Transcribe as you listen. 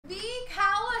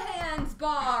men's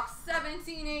box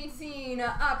 17-18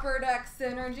 Upper Deck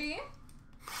Synergy.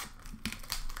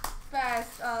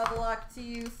 Best of luck to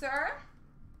you, sir.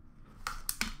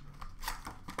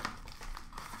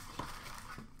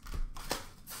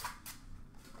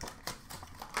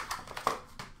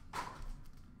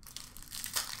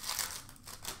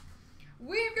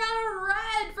 We've got a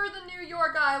red for the New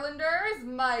York Islanders,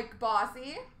 Mike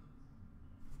Bossy.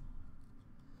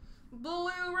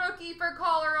 Blue rookie for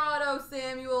Colorado,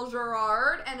 Samuel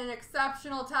Girard. And an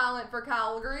exceptional talent for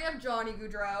Calgary of Johnny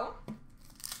Gaudreau.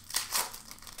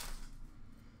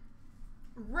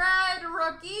 Red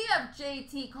rookie of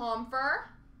JT Compher.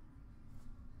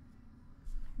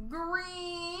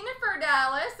 Green for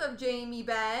Dallas of Jamie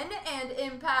Benn. And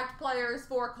impact players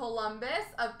for Columbus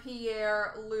of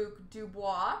Pierre-Luc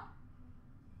Dubois.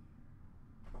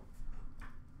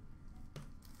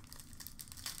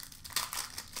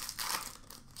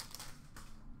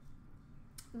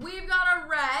 We've got a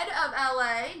red of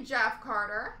LA, Jeff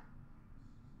Carter.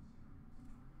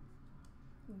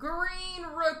 Green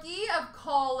rookie of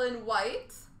Colin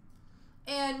White.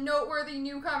 And noteworthy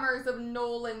newcomers of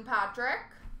Nolan Patrick.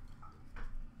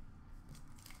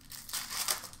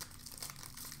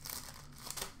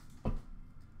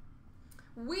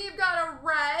 We've got a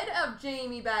red of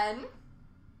Jamie Benn.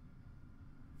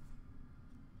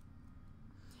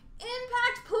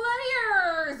 Impact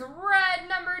players, red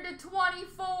number to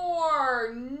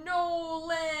 24,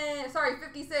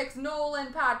 56,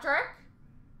 Nolan Patrick.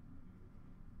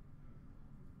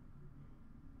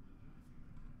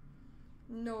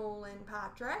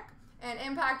 And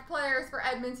impact players for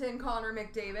Edmonton, Connor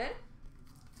McDavid.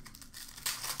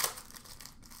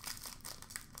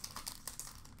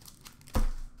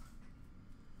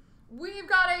 We've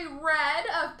got a red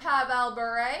of Pavel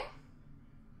Bure.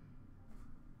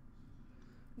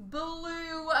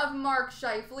 Blue of Mark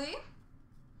Scheifele.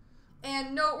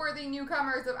 And noteworthy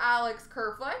newcomers of Alex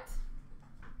Kerfoot.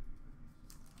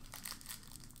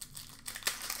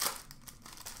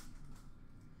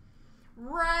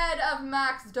 Red of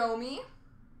Max Domi.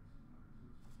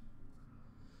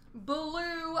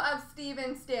 Blue of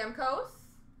Steven Stamkos.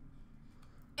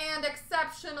 And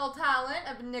exceptional talent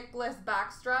of Nicholas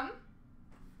Backstrom.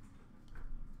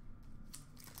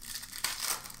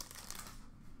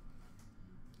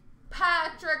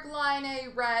 Patrick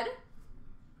Laine red.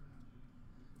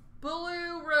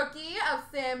 Blue rookie of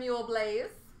Samuel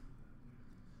Blaze.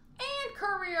 And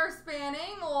career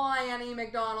spanning Lanny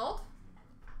McDonald.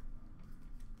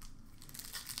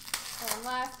 And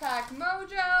last pack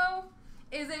mojo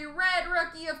is a red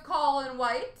rookie of Colin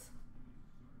White.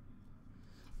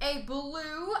 A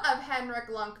blue of Henrik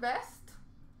Lundqvist.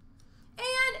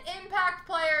 And impact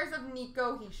players of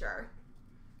Nico Hischier.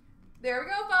 There we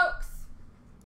go, folks.